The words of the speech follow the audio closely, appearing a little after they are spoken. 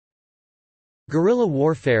Guerrilla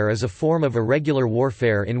warfare is a form of irregular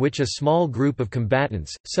warfare in which a small group of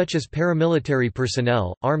combatants, such as paramilitary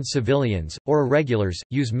personnel, armed civilians, or irregulars,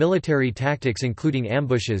 use military tactics including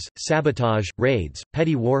ambushes, sabotage, raids,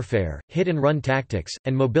 petty warfare, hit-and-run tactics,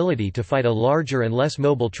 and mobility to fight a larger and less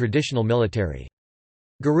mobile traditional military.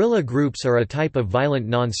 Guerrilla groups are a type of violent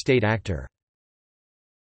non-state actor.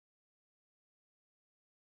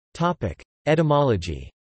 Etymology.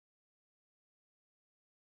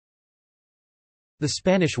 The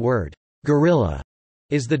Spanish word, guerrilla,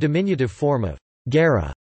 is the diminutive form of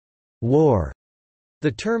guerra, war.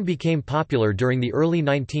 The term became popular during the early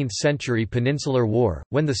 19th century Peninsular War,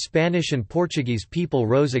 when the Spanish and Portuguese people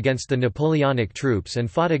rose against the Napoleonic troops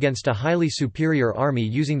and fought against a highly superior army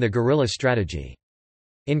using the guerrilla strategy.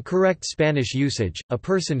 In correct Spanish usage, a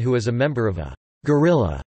person who is a member of a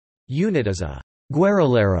guerrilla unit is a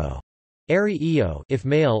guerrillero if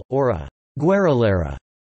male, or a guerrillera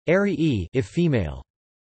if female.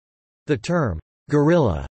 The term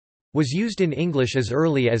guerrilla was used in English as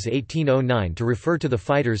early as 1809 to refer to the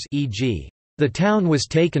fighters, e.g., the town was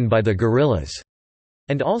taken by the guerrillas,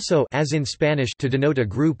 and also, as in Spanish, to denote a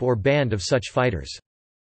group or band of such fighters.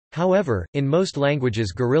 However, in most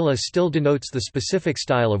languages guerrilla still denotes the specific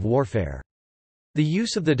style of warfare. The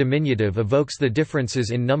use of the diminutive evokes the differences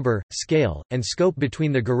in number, scale, and scope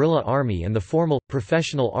between the guerrilla army and the formal,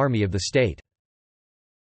 professional army of the state.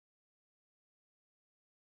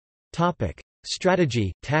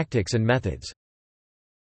 Strategy, tactics and methods.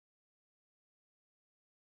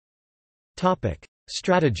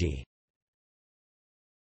 Strategy.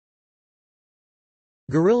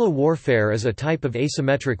 Guerrilla warfare is a type of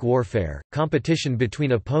asymmetric warfare, competition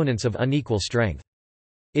between opponents of unequal strength.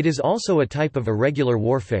 It is also a type of irregular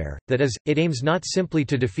warfare, that is, it aims not simply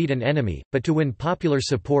to defeat an enemy, but to win popular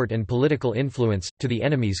support and political influence, to the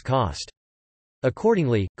enemy's cost.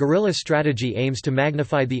 Accordingly, guerrilla strategy aims to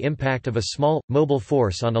magnify the impact of a small, mobile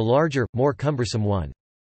force on a larger, more cumbersome one.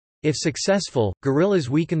 If successful, guerrillas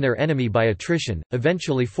weaken their enemy by attrition,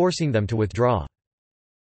 eventually forcing them to withdraw.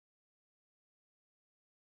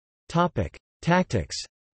 Tactics.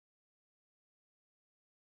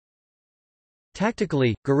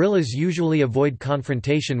 Tactically, guerrillas usually avoid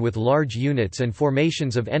confrontation with large units and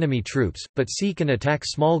formations of enemy troops, but seek and attack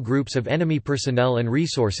small groups of enemy personnel and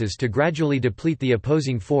resources to gradually deplete the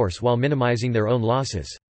opposing force while minimizing their own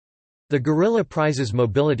losses. The guerrilla prizes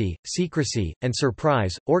mobility, secrecy, and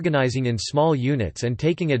surprise, organizing in small units and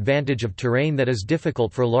taking advantage of terrain that is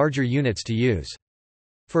difficult for larger units to use.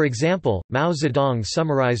 For example, Mao Zedong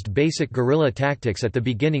summarized basic guerrilla tactics at the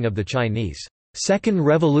beginning of the Chinese Second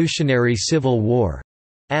Revolutionary Civil War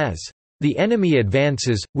as, "The enemy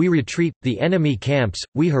advances, we retreat, the enemy camps,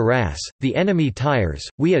 we harass, the enemy tires,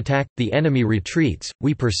 we attack, the enemy retreats,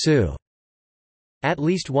 we pursue." At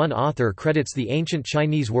least one author credits the ancient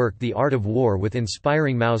Chinese work The Art of War with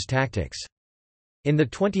inspiring Mao's tactics. In the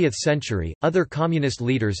 20th century, other communist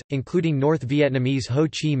leaders, including North Vietnamese Ho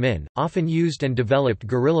Chi Minh, often used and developed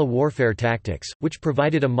guerrilla warfare tactics, which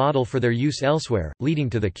provided a model for their use elsewhere, leading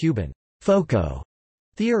to the Cuban FOCO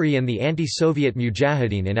theory and the anti-Soviet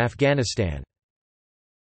Mujahideen in Afghanistan.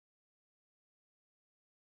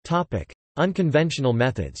 Unconventional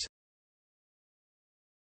methods.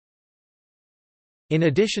 In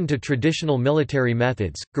addition to traditional military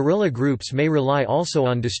methods, guerrilla groups may rely also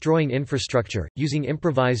on destroying infrastructure, using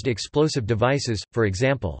improvised explosive devices, for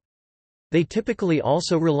example. They typically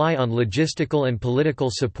also rely on logistical and political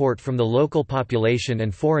support from the local population,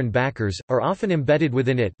 and foreign backers are often embedded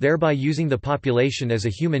within it, thereby using the population as a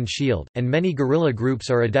human shield, and many guerrilla groups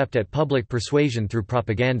are adept at public persuasion through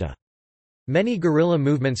propaganda. Many guerrilla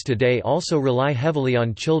movements today also rely heavily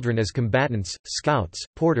on children as combatants, scouts,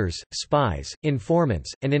 porters, spies, informants,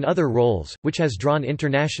 and in other roles, which has drawn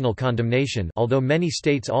international condemnation, although many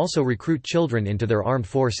states also recruit children into their armed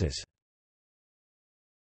forces.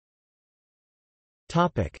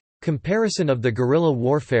 Comparison of the guerrilla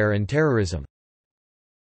warfare and terrorism.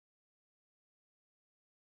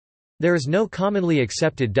 There is no commonly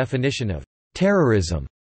accepted definition of terrorism,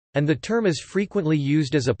 and the term is frequently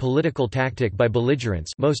used as a political tactic by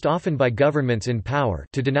belligerents, most often by governments in power,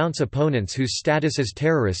 to denounce opponents whose status as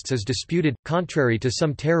terrorists is disputed. Contrary to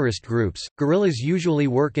some terrorist groups, guerrillas usually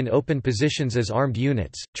work in open positions as armed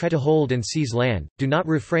units, try to hold and seize land, do not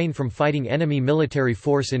refrain from fighting enemy military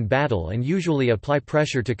force in battle, and usually apply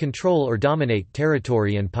pressure to control or dominate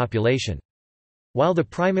territory and population. While the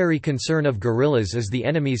primary concern of guerrillas is the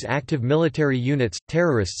enemy's active military units,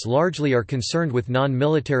 terrorists largely are concerned with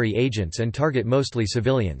non-military agents and target mostly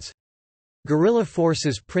civilians. Guerrilla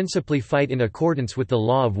forces principally fight in accordance with the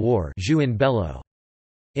law of war, jus in bello.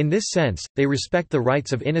 In this sense, they respect the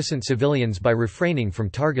rights of innocent civilians by refraining from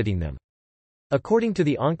targeting them. According to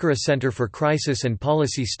the Ankara Center for Crisis and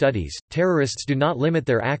Policy Studies, terrorists do not limit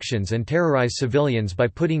their actions and terrorize civilians by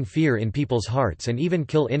putting fear in people's hearts and even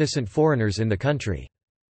kill innocent foreigners in the country.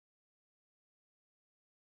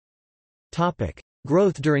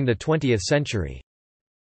 Growth during the 20th century.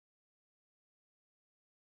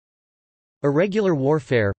 Irregular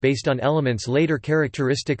warfare, based on elements later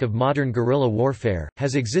characteristic of modern guerrilla warfare,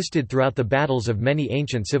 has existed throughout the battles of many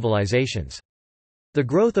ancient civilizations. The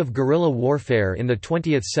growth of guerrilla warfare in the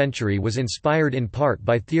 20th century was inspired in part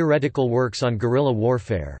by theoretical works on guerrilla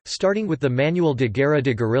warfare, starting with the Manual de Guerra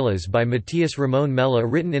de Guerrillas by Matías Ramón Mella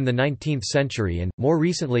written in the 19th century and, more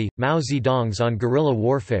recently, Mao Zedong's On Guerrilla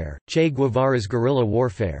Warfare, Che Guevara's Guerrilla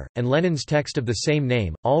Warfare, and Lenin's text of the same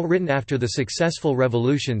name, all written after the successful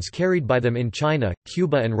revolutions carried by them in China,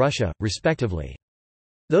 Cuba and Russia, respectively.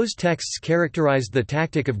 Those texts characterized the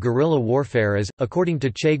tactic of guerrilla warfare as, according to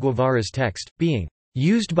Che Guevara's text, being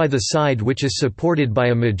used by the side which is supported by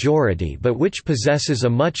a majority but which possesses a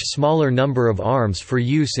much smaller number of arms for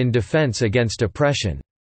use in defense against oppression.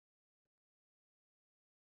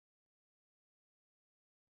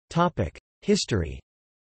 History.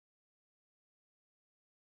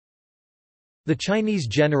 The Chinese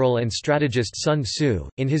general and strategist Sun Tzu,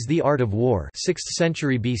 in his The Art of War 6th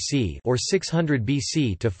century BC or 600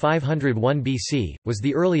 BC to 501 BC, was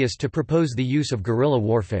the earliest to propose the use of guerrilla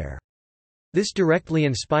warfare. This directly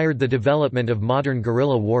inspired the development of modern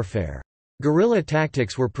guerrilla warfare. Guerrilla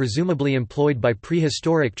tactics were presumably employed by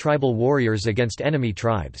prehistoric tribal warriors against enemy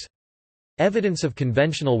tribes. Evidence of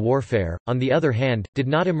conventional warfare, on the other hand, did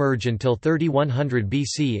not emerge until 3100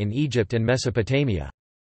 BC in Egypt and Mesopotamia.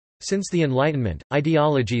 Since the Enlightenment,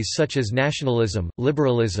 ideologies such as nationalism,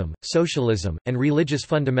 liberalism, socialism, and religious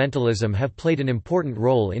fundamentalism have played an important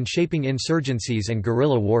role in shaping insurgencies and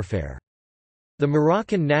guerrilla warfare. The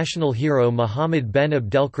Moroccan national hero Muhammad ben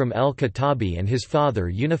Abdelkrim el-Khattabi and his father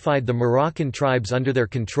unified the Moroccan tribes under their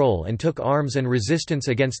control and took arms and resistance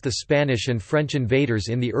against the Spanish and French invaders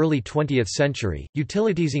in the early 20th century,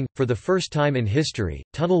 utilizing, for the first time in history,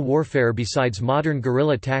 tunnel warfare besides modern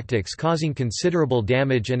guerrilla tactics, causing considerable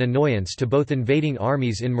damage and annoyance to both invading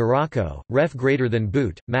armies in Morocco. Ref greater than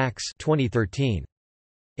boot, Max 2013.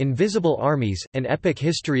 Invisible Armies, An Epic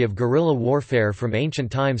History of Guerrilla Warfare from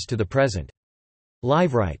Ancient Times to the Present.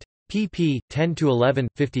 Liveright. pp. 10–11,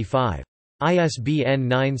 55. ISBN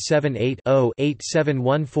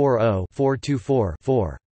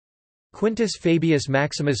 978-0-87140-424-4. Quintus Fabius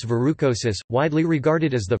Maximus Verrucosus, widely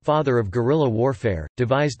regarded as the «father of guerrilla warfare»,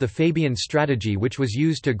 devised the Fabian strategy which was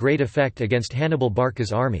used to great effect against Hannibal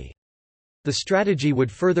Barca's army. The strategy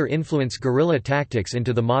would further influence guerrilla tactics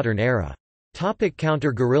into the modern era.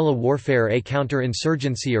 Counter-guerrilla warfare. A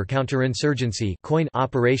counterinsurgency or counterinsurgency coin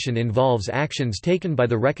operation involves actions taken by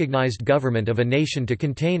the recognized government of a nation to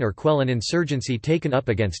contain or quell an insurgency taken up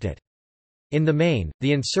against it. In the main,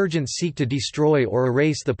 the insurgents seek to destroy or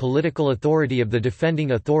erase the political authority of the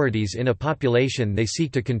defending authorities in a population they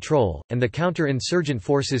seek to control, and the counter-insurgent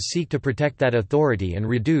forces seek to protect that authority and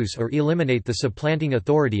reduce or eliminate the supplanting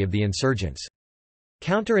authority of the insurgents.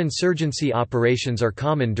 Counter-insurgency operations are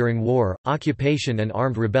common during war, occupation and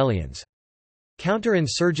armed rebellions.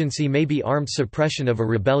 Counter-insurgency may be armed suppression of a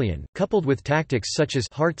rebellion, coupled with tactics such as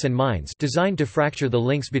hearts and minds designed to fracture the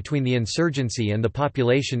links between the insurgency and the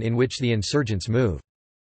population in which the insurgents move.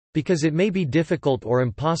 Because it may be difficult or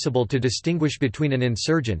impossible to distinguish between an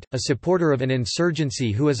insurgent, a supporter of an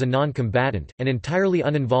insurgency who is a non-combatant, and entirely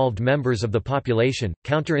uninvolved members of the population,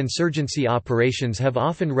 counter-insurgency operations have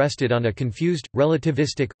often rested on a confused,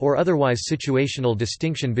 relativistic, or otherwise situational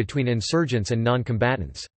distinction between insurgents and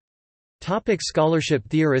non-combatants. Scholarship.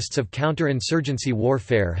 Theorists of counterinsurgency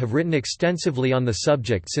warfare have written extensively on the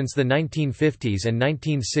subject since the 1950s and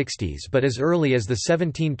 1960s, but as early as the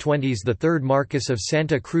 1720s the third Marquess of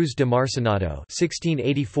Santa Cruz de Marcinado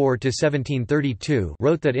 (1684–1732)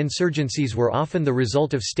 wrote that insurgencies were often the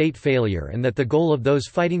result of state failure and that the goal of those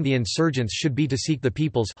fighting the insurgents should be to seek the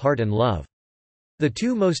people's heart and love. The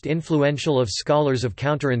two most influential of scholars of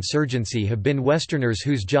counterinsurgency have been Westerners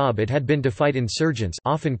whose job it had been to fight insurgents,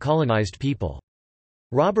 often colonized people.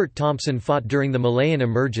 Robert Thompson fought during the Malayan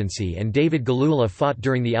Emergency and David Galula fought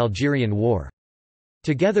during the Algerian War.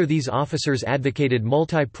 Together these officers advocated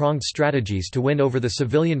multi-pronged strategies to win over the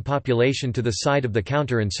civilian population to the side of the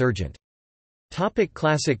counter-insurgent.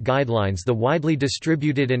 Classic guidelines. The widely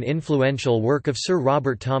distributed and influential work of Sir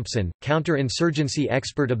Robert Thompson, counter-insurgency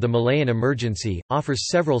expert of the Malayan Emergency, offers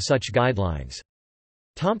several such guidelines.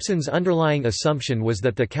 Thompson's underlying assumption was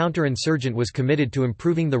that the counter-insurgent was committed to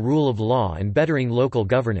improving the rule of law and bettering local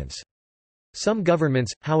governance. Some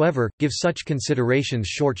governments, however, give such considerations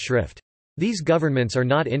short shrift. These governments are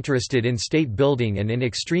not interested in state building, and in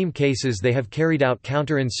extreme cases they have carried out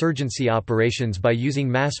counter-insurgency operations by using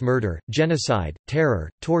mass murder, genocide, terror,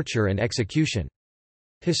 torture and execution.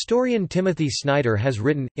 Historian Timothy Snyder has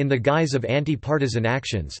written, in the guise of anti-partisan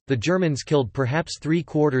actions, the Germans killed perhaps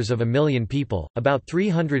 750,000 people, about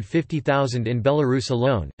 350,000 in Belarus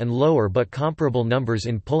alone, and lower but comparable numbers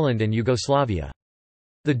in Poland and Yugoslavia.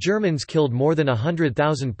 The Germans killed more than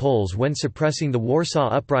 100,000 Poles when suppressing the Warsaw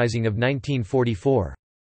Uprising of 1944.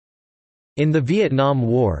 In the Vietnam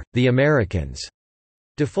War, the Americans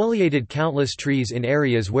defoliated countless trees in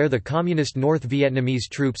areas where the Communist North Vietnamese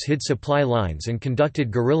troops hid supply lines and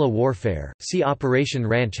conducted guerrilla warfare. See Operation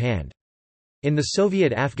Ranch Hand. In the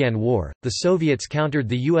Soviet-Afghan War, the Soviets countered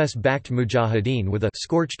the US-backed Mujahideen with a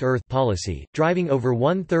scorched earth policy, driving over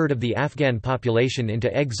one-third of the Afghan population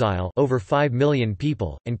into exile, over 5 million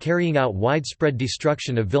people, and carrying out widespread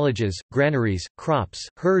destruction of villages, granaries, crops,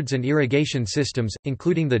 herds and irrigation systems,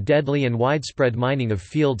 including the deadly and widespread mining of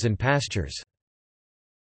fields and pastures.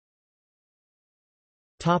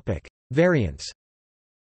 Variants.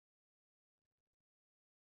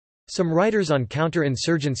 Some writers on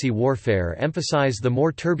counter-insurgency warfare emphasize the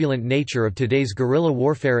more turbulent nature of today's guerrilla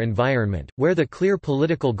warfare environment, where the clear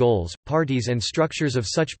political goals, parties and structures of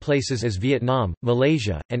such places as Vietnam,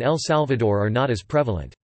 Malaysia, and El Salvador are not as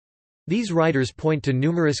prevalent. These writers point to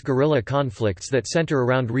numerous guerrilla conflicts that center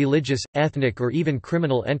around religious, ethnic or even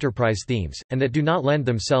criminal enterprise themes, and that do not lend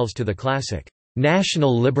themselves to the classic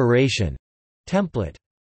national liberation template.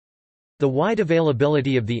 The wide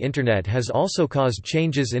availability of the Internet has also caused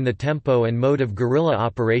changes in the tempo and mode of guerrilla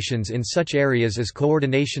operations in such areas as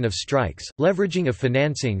coordination of strikes, leveraging of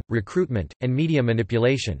financing, recruitment, and media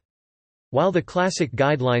manipulation. While the classic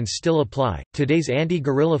guidelines still apply, today's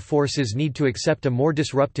anti-guerrilla forces need to accept a more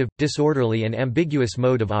disruptive, disorderly and ambiguous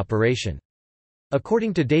mode of operation.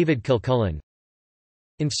 According to David Kilcullen,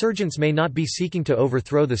 insurgents may not be seeking to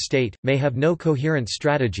overthrow the state, may have no coherent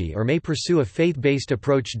strategy or may pursue a faith-based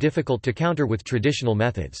approach difficult to counter with traditional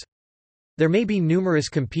methods. There may be numerous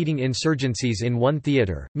competing insurgencies in one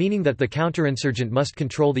theater, meaning that the counterinsurgent must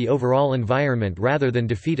control the overall environment rather than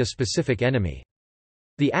defeat a specific enemy.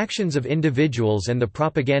 The actions of individuals and the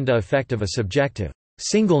propaganda effect of a subjective,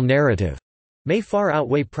 single narrative may far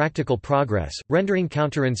outweigh practical progress, rendering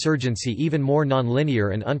counterinsurgency even more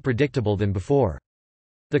nonlinear and unpredictable than before.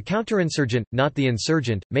 The counterinsurgent, not the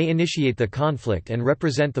insurgent, may initiate the conflict and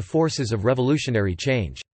represent the forces of revolutionary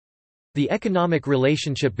change. The economic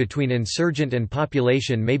relationship between insurgent and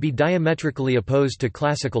population may be diametrically opposed to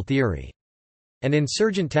classical theory. And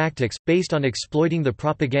insurgent tactics, based on exploiting the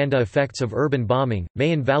propaganda effects of urban bombing,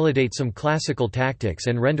 may invalidate some classical tactics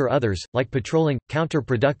and render others, like patrolling,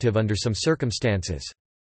 counterproductive under some circumstances.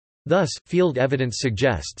 Thus, field evidence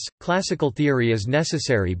suggests, classical theory is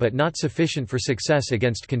necessary but not sufficient for success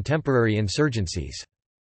against contemporary insurgencies.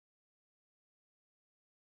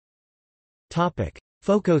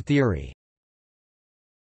 Foucault theory.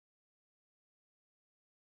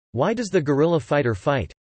 Why does the guerrilla fighter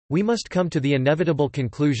fight? We must come to the inevitable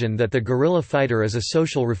conclusion that the guerrilla fighter is a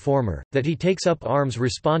social reformer, that he takes up arms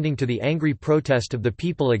responding to the angry protest of the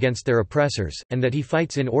people against their oppressors, and that he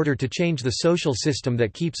fights in order to change the social system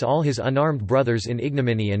that keeps all his unarmed brothers in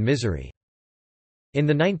ignominy and misery. In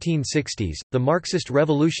the 1960s, the Marxist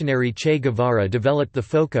revolutionary Che Guevara developed the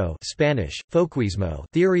Foucault (Spanish, Foucaultismo)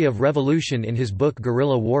 theory of revolution in his book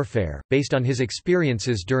Guerrilla Warfare, based on his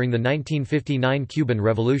experiences during the 1959 Cuban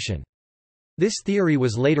Revolution. This theory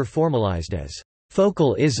was later formalized as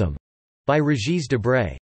Foucaultism by Régis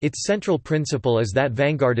Debray. Its central principle is that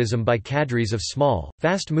vanguardism by cadres of small,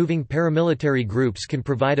 fast-moving paramilitary groups can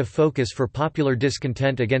provide a focus for popular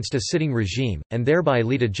discontent against a sitting regime, and thereby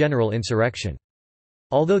lead a general insurrection.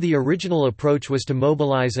 Although the original approach was to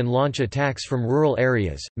mobilize and launch attacks from rural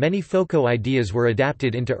areas, many Foucault ideas were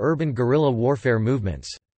adapted into urban guerrilla warfare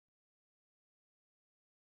movements.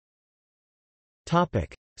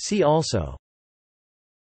 See also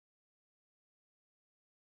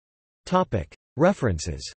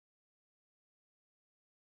References.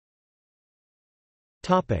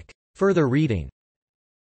 Further reading.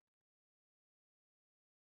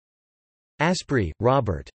 Asprey,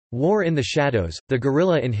 Robert. War in the Shadows: The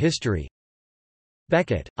Guerrilla in History.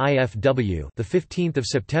 Beckett, IFW. The 15th of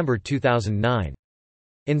September 2009.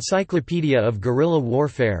 Encyclopedia of Guerrilla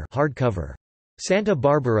Warfare, hardcover. Santa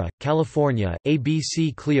Barbara, California: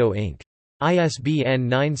 ABC Clio Inc. ISBN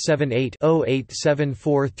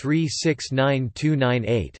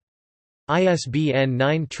 978-0874369298. ISBN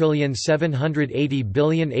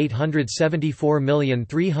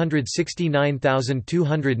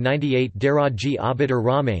 9780874369298. Daraji Abidar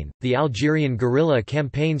Rahman, The Algerian Guerrilla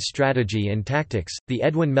Campaign Strategy and Tactics, The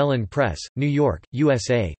Edwin Mellen Press, New York,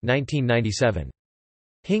 USA, 1997.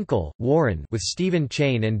 Hinkle, Warren with Stephen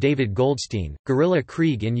Chain and David Goldstein, Guerrilla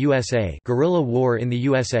Krieg in USA, Guerrilla War in the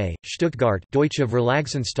USA, Stuttgart, Deutsche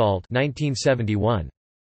Verlagsanstalt, 1971.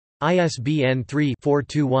 ISBN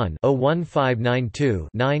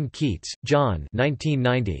 3-421-01592-9. Keats, John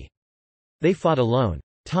 1990. They Fought Alone.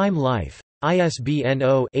 Time Life. ISBN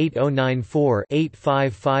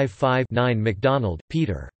 0-8094-8555-9. MacDonald,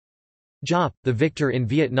 Peter. Jop, The Victor in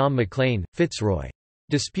Vietnam. McLean, Fitzroy.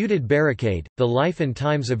 Disputed Barricade, The Life and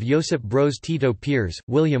Times of Josip Broz Tito. Piers,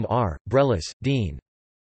 William R., Brelis, Dean.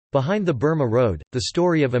 Behind the Burma Road, The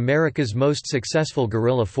Story of America's Most Successful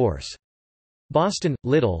Guerrilla Force. Boston,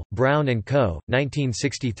 Little, Brown & Co.,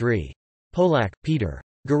 1963. Polak, Peter.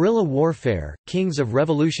 Guerrilla Warfare, Kings of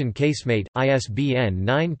Revolution. Casemate, ISBN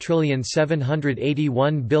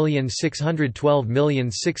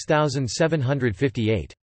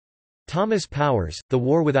 9781612006758. Thomas Powers, The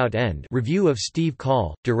War Without End. Review of Steve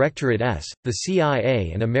Call, Directorate S., The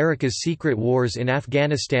CIA and America's Secret Wars in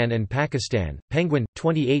Afghanistan and Pakistan. Penguin,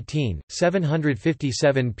 2018,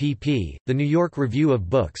 757 pp. The New York Review of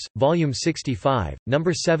Books, Volume 65, No.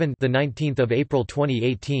 7, the 19th of April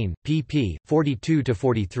 2018, pp.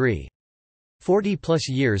 42–43. 40-plus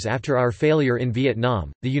years after our failure in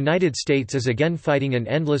Vietnam, the United States is again fighting an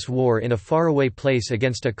endless war in a faraway place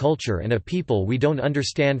against a culture and a people we don't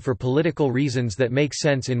understand for political reasons that make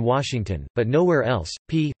sense in Washington, but nowhere else.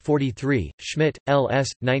 p. 43, Schmidt,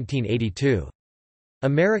 L.S., 1982.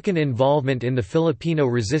 American Involvement in the Filipino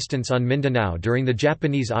Resistance on Mindanao During the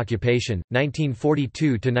Japanese Occupation,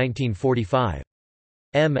 1942–1945.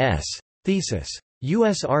 M.S. Thesis.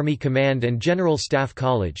 U.S. Army Command and General Staff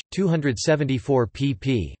College, 274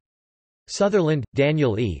 pp. Sutherland,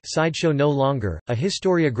 Daniel E. Sideshow No Longer, A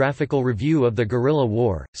Historiographical Review of the Guerrilla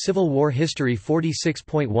War, Civil War History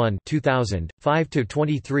 46.1 2000,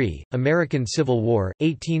 5–23, American Civil War,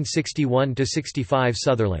 1861–65.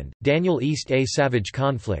 Sutherland, Daniel East A Savage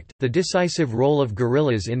Conflict, The Decisive Role of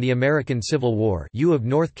Guerrillas in the American Civil War U of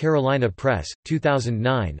North Carolina Press,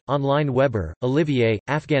 2009, online Weber, Olivier,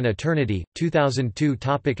 Afghan Eternity, 2002.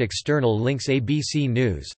 External links ABC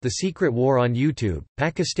News, The Secret War on YouTube,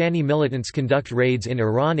 Pakistani militants conduct raids in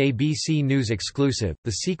Iran. ABC News exclusive,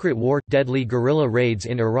 The Secret War – Deadly Guerrilla Raids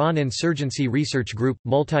in Iran. Insurgency Research Group –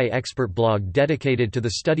 multi-expert blog dedicated to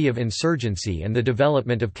the study of insurgency and the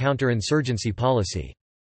development of counter-insurgency policy.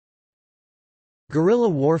 Guerrilla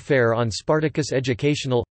Warfare on Spartacus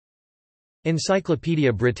Educational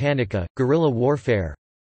Encyclopaedia Britannica – Guerrilla Warfare.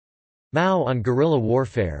 Mao on Guerrilla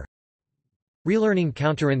Warfare. Relearning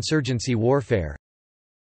Counterinsurgency Warfare.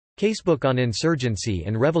 Casebook on Insurgency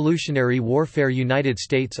and Revolutionary Warfare. United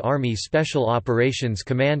States Army Special Operations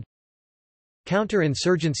Command.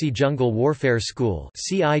 Counter-Insurgency Jungle Warfare School,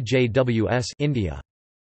 CIJWS, India.